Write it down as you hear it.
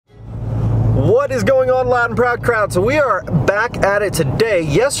What is going on, loud and proud crowd? So we are back at it today.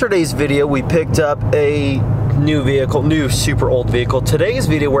 Yesterday's video we picked up a new vehicle, new super old vehicle. Today's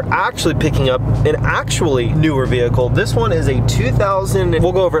video we're actually picking up an actually newer vehicle. This one is a 2000,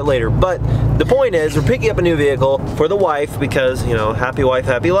 we'll go over it later, but the point is we're picking up a new vehicle for the wife because, you know, happy wife,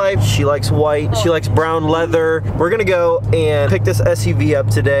 happy life. She likes white, she likes brown leather. We're gonna go and pick this SUV up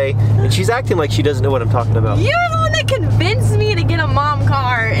today, and she's acting like she doesn't know what I'm talking about. You're the one that convinced me to get a mom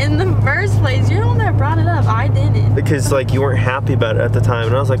car in the first place. You're the one that brought it up. I didn't. Because like you weren't happy about it at the time,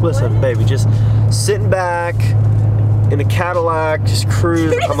 and I was like, listen, baby, just sitting back in a Cadillac, just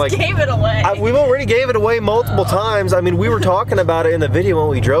cruise. You just gave it away. We already gave it away multiple times. I mean, we were talking about it in the video when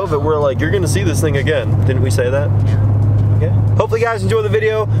we drove it. We're like, you're gonna see this thing again. Didn't we say that? Okay. Hopefully you guys enjoy the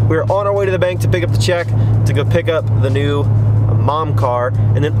video. We're on our way to the bank to pick up the check to go pick up the new mom car,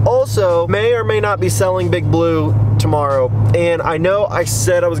 and then also may or may not be selling Big Blue tomorrow. And I know I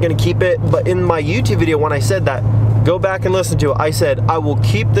said I was gonna keep it, but in my YouTube video when I said that, go back and listen to it. I said I will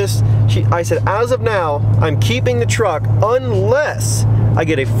keep this. I said as of now I'm keeping the truck unless I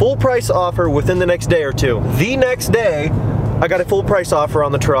get a full price offer within the next day or two. The next day I got a full price offer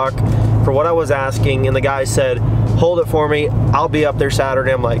on the truck for what I was asking, and the guy said hold it for me, I'll be up there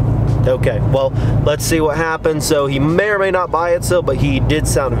Saturday. I'm like, okay, well, let's see what happens. So he may or may not buy it still, but he did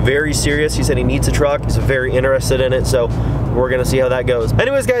sound very serious. He said he needs a truck. He's very interested in it, so we're gonna see how that goes.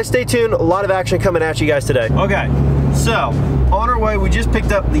 Anyways, guys, stay tuned. A lot of action coming at you guys today. Okay, so on our way, we just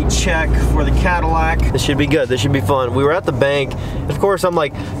picked up the check for the Cadillac. This should be good. This should be fun. We were at the bank. Of course, I'm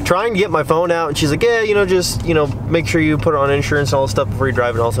like trying to get my phone out, and she's like, yeah, you know, just, you know, make sure you put it on insurance and all this stuff before you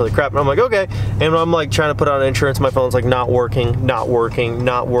drive and all this other crap. And I'm like, okay. And I'm like trying to put on insurance. My phone's like not working, not working,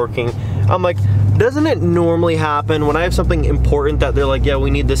 not working. I'm like, doesn't it normally happen when I have something important that they're like, yeah, we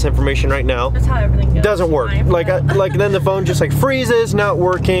need this information right now? That's how everything goes. Doesn't work. Like then the phone just like freezes, not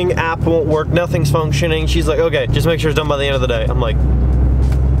working, app won't work, nothing's functioning. She's like, okay, just make sure it's done by the end of the day. I'm like,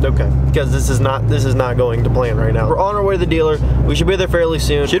 okay, because this is not going to plan right now. We're on our way to the dealer. We should be there fairly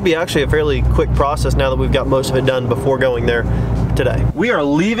soon. Should be actually a fairly quick process now that we've got most of it done before going there today. We are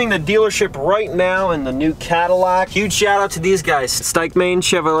leaving the dealership right now in the new Cadillac. Huge shout out to these guys, Stykemain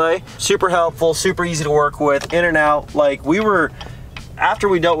Chevrolet. Super helpful, super easy to work with, in and out. Like we were, after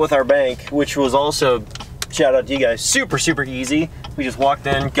we dealt with our bank, which was also, shout out to you guys, super, super easy. We just walked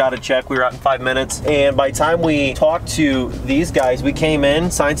in, got a check, we were out in 5 minutes, and by the time we talked to these guys, we came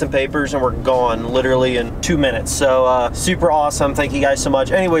in, signed some papers, and we're gone literally in 2 minutes. So super awesome, thank you guys so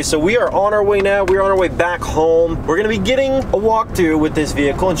much. Anyway, so we are on our way now. We're on our way back home. We're gonna be getting a walkthrough with this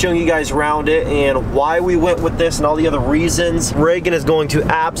vehicle and showing you guys around it and why we went with this and all the other reasons. Reagan is going to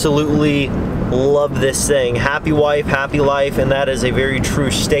absolutely love this thing. Happy wife, happy life, and that is a very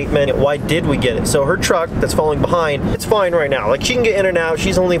true statement. Why did we get it? So her truck that's falling behind, it's fine right now. Like she can get in and out.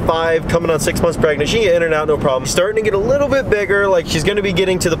 She's only 5, coming on 6 months pregnant. She can get in and out, no problem. Starting to get a little bit bigger. Like she's gonna be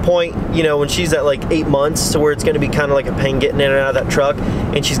getting to the point, you know, when she's at like 8 months, to where it's gonna be kind of like a pain getting in and out of that truck.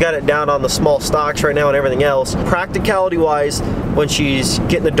 And she's got it down on the small stocks right now and everything else. Practicality wise, when she's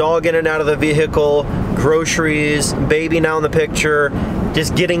getting the dog in and out of the vehicle, groceries, baby now in the picture,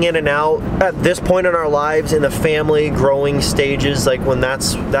 just getting in and out at this point in our lives in the family growing stages, like when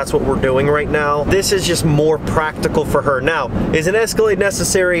that's what we're doing right now, this is just more practical for her. Now, is an Escalade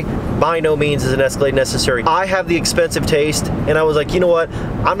necessary? By no means is an Escalade necessary. I have the expensive taste, and I was like, you know what,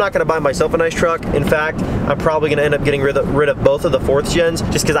 I'm not gonna buy myself a nice truck. In fact, I'm probably gonna end up getting rid of both of the 4th gens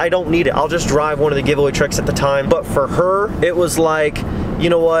just because I don't need it. I'll just drive one of the giveaway trucks at the time. But for her, it was like, you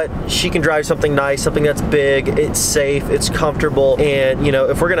know what, she can drive something nice, something that's big, it's safe, it's comfortable, and you know,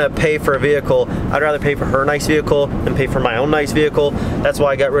 if we're gonna pay for a vehicle, I'd rather pay for her nice vehicle than pay for my own nice vehicle. That's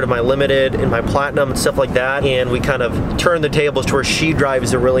why I got rid of my Limited and my Platinum and stuff like that, and we kind of turned the tables to where she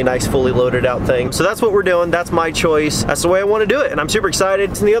drives a really nice fully loaded out thing. So that's what we're doing, that's my choice, that's the way I want to do it, and I'm super excited.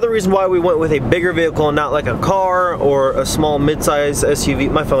 And the other reason why we went with a bigger vehicle and not like a car or a small mid-size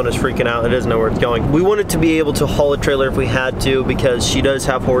SUV, my phone is freaking out, it doesn't know where it's going. We wanted to be able to haul a trailer if we had to, because she does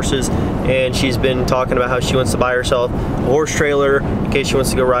have horses, and she's been talking about how she wants to buy herself a horse trailer in case she wants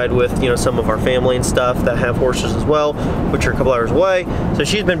to go ride with, you know, some of our family and stuff that have horses as well, which are a couple hours away. So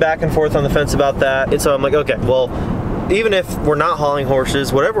she's been back and forth on the fence about that, and so I'm like, okay, well, even if we're not hauling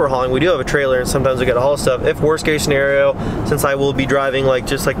horses, whatever we're hauling, we do have a trailer, and sometimes we gotta haul stuff. If worst case scenario, since I will be driving like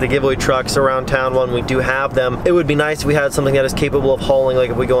just like the giveaway trucks around town when we do have them, it would be nice if we had something that is capable of hauling. Like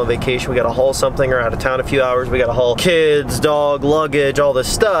if we go on vacation, we gotta haul something, or out of town a few hours, we gotta haul kids, dog, luggage, all this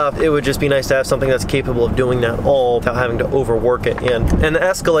stuff. It would just be nice to have something that's capable of doing that all without having to overwork it. And the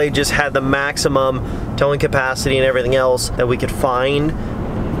Escalade just had the maximum towing capacity and everything else that we could find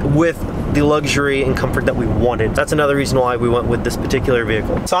with the luxury and comfort that we wanted. That's another reason why we went with this particular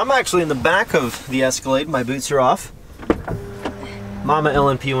vehicle. So I'm actually in the back of the Escalade. My boots are off. Mama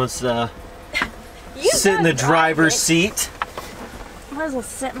LNP wants to sit in the driver's seat. Might as well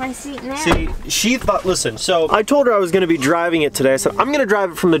sit in my seat now. See, she thought, listen, so I told her I was gonna be driving it today. I said, I'm gonna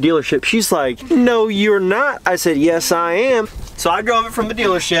drive it from the dealership. She's like, no, you're not. I said, yes, I am. So I drove it from the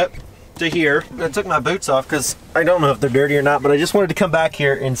dealership to here. I took my boots off because I don't know if they're dirty or not, but I just wanted to come back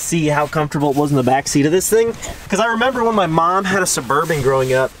here and see how comfortable it was in the back seat of this thing. Because I remember when my mom had a Suburban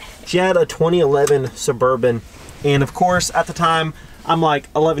growing up, she had a 2011 Suburban. And of course, at the time, I'm like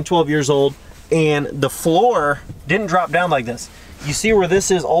 11, 12 years old, and the floor didn't drop down like this. You see where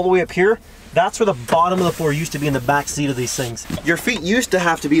this is all the way up here? That's where the bottom of the floor used to be in the back seat of these things. Your feet used to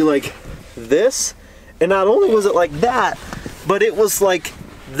have to be like this, and not only was it like that, but it was like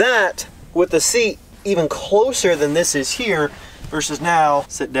that with the seat even closer than this is here, versus now,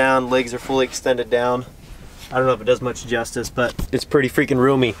 sit down, legs are fully extended down. I don't know if it does much justice, but it's pretty freaking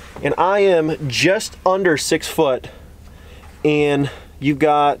roomy. And I am just under 6 foot, and you've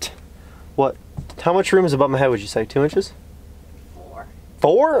got, what, how much room is above my head, would you say, 2 inches?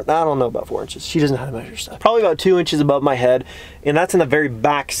 4? I don't know about 4 inches. She doesn't know how to measure stuff. Probably about 2 inches above my head, and that's in the very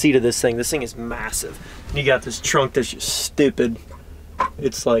back seat of this thing. This thing is massive. And you got this trunk that's just stupid.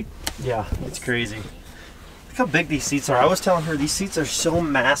 It's like, yeah, it's crazy. Look how big these seats are. I was telling her these seats are so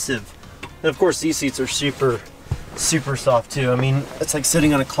massive. And of course these seats are super soft too. I mean, it's like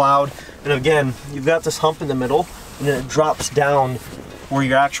sitting on a cloud. And again, you've got this hump in the middle, and then it drops down where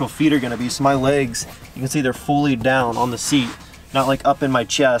your actual feet are gonna be. So my legs, you can see they're fully down on the seat. Not like up in my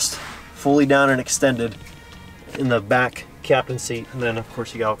chest, fully down and extended in the back captain seat. And then of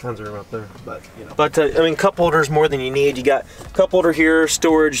course you got all kinds of room up there, but you know. But I mean, cup holder is more than you need. You got cup holder here,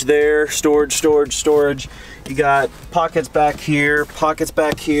 storage there, storage. You got pockets back here,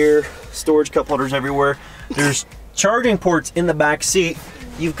 storage cup holders everywhere. There's charging ports in the back seat.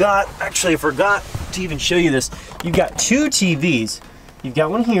 You've got, actually I forgot to even show you this. You've got 2 TVs. You've got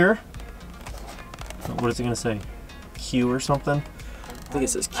one here. What is it gonna say? Q or something? I think it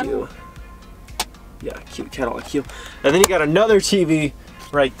says Q. Yeah, Q, Cadillac Q. And then you got another TV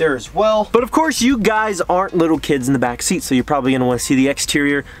right there as well. But of course you guys aren't little kids in the back seat, so you're probably gonna wanna see the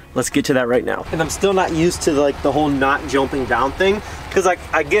exterior. Let's get to that right now. And I'm still not used to like the whole not jumping down thing, because like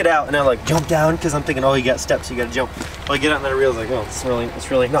I get out and I like jump down because I'm thinking, oh, you got steps, you gotta jump. Well, I get out and then I realize like, oh, it's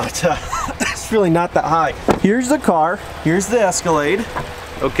really not it's really not that high. Here's the car, here's the Escalade.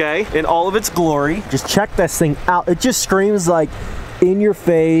 Okay, in all of its glory. Just check this thing out. It just screams like in your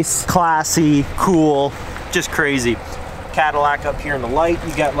face, classy, cool, just crazy. Cadillac up here in the light.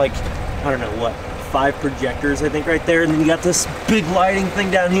 You got like, I don't know what, 5 projectors I think right there. And then you got this big lighting thing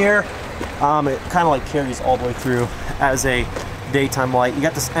down here. It kind of like carries all the way through as a daytime light. You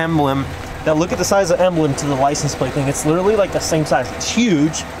got this emblem. Now look at the size of the emblem to the license plate thing. It's literally like the same size. It's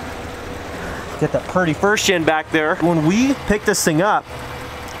huge. Get that pretty first gen back there. When we picked this thing up,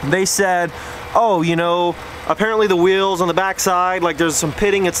 they said, oh, you know, apparently the wheels on the back side, like there's some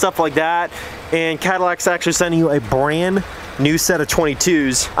pitting and stuff like that, and Cadillac's actually sending you a brand new set of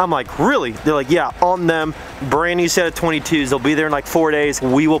 22s. I'm like, really? They're like, yeah, on them, brand new set of 22s. They'll be there in like 4 days.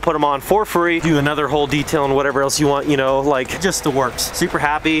 We will put them on for free, do another whole detail and whatever else you want, you know, like just the works. Super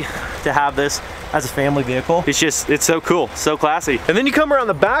happy to have this as a family vehicle. It's just, it's so cool, so classy. And then you come around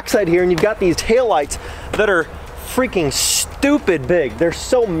the back side here and you've got these taillights that are freaking stupid big. They're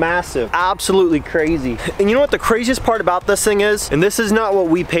so massive, absolutely crazy. And you know what the craziest part about this thing is? And this is not what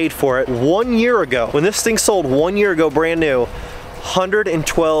we paid for it. 1 year ago, when this thing sold 1 year ago, brand new,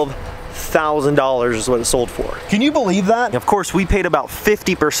 $112,000 is what it sold for. Can you believe that? Of course, we paid about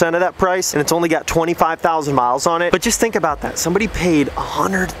 50% of that price, and it's only got 25,000 miles on it. But just think about that. Somebody paid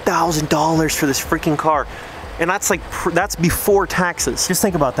 $100,000 for this freaking car. And that's like, that's before taxes. Just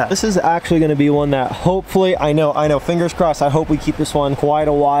think about that. This is actually gonna be one that hopefully, I know, fingers crossed, I hope we keep this one quite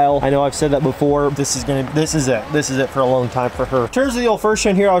a while. I know I've said that before. This is it for a long time for her. In terms of the old first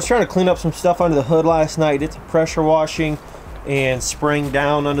gen here, I was trying to clean up some stuff under the hood last night. It's pressure washing and spraying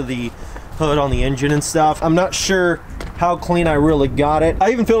down under the hood on the engine and stuff. I'm not sure how clean I really got it.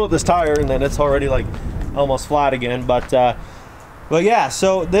 I even filled up this tire and then it's already like almost flat again, but yeah,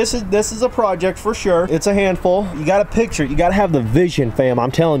 so this is a project for sure. It's a handful. You gotta picture it. You gotta have the vision, fam.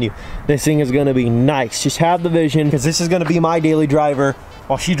 I'm telling you, this thing is gonna be nice. Just have the vision, because this is gonna be my daily driver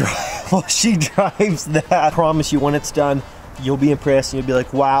while she drives that. I promise you, when it's done, you'll be impressed. You'll be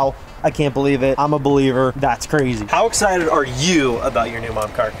like, wow, I can't believe it. I'm a believer. That's crazy. How excited are you about your new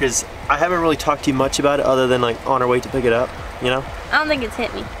mom car? Because I haven't really talked to you much about it other than like on our way to pick it up, you know? I don't think it's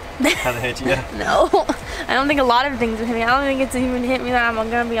hit me. Haven't hit you yet? No, I don't think a lot of things have hit me. I don't think it's even hit me that I'm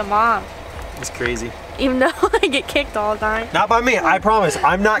gonna be a mom. It's crazy. Even though I get kicked all the time. Not by me, I promise.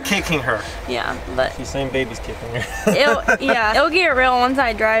 I'm not kicking her. Yeah, but She's saying baby's kicking her. it'll get real once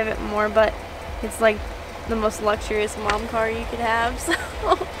I drive it more, but it's like the most luxurious mom car you could have, so.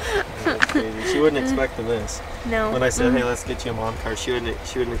 That's crazy. She wouldn't expect this. No. When I said, hey, let's get you a mom car, she wouldn't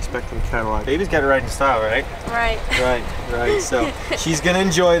expect the Cadillac. Baby's got to ride in style, right? Right. Right. So she's gonna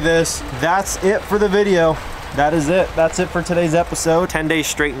enjoy this. That's it for the video. That is it. That's it for today's episode. 10 days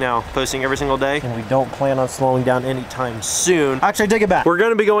straight now, posting every single day. And we don't plan on slowing down anytime soon. Actually, I take it back. We're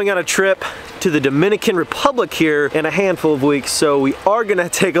gonna be going on a trip to the Dominican Republic here in a handful of weeks. So we are gonna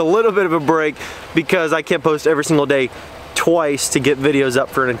take a little bit of a break because I can't post every single day twice to get videos up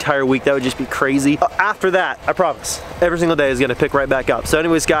for an entire week. That would just be crazy. After that, I promise, every single day is gonna pick right back up. So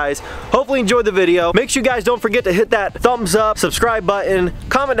anyways, guys, hopefully you enjoyed the video. Make sure you guys don't forget to hit that thumbs up, subscribe button,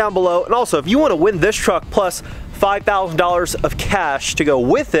 comment down below, and also if you wanna win this truck plus $5,000 of cash to go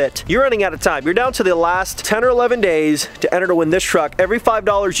with it, you're running out of time. You're down to the last 10 or 11 days to enter to win this truck. Every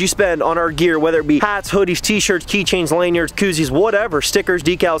 $5 you spend on our gear, whether it be hats, hoodies, t-shirts, keychains, lanyards, koozies, whatever, stickers,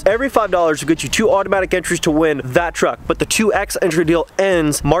 decals, every $5 will get you 2 automatic entries to win that truck. But the 2X entry deal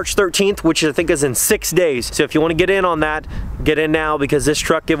ends March 13th, which I think is in 6 days. So if you want to get in on that, get in now because this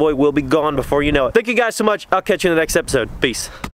truck giveaway will be gone before you know it. Thank you guys so much. I'll catch you in the next episode. Peace.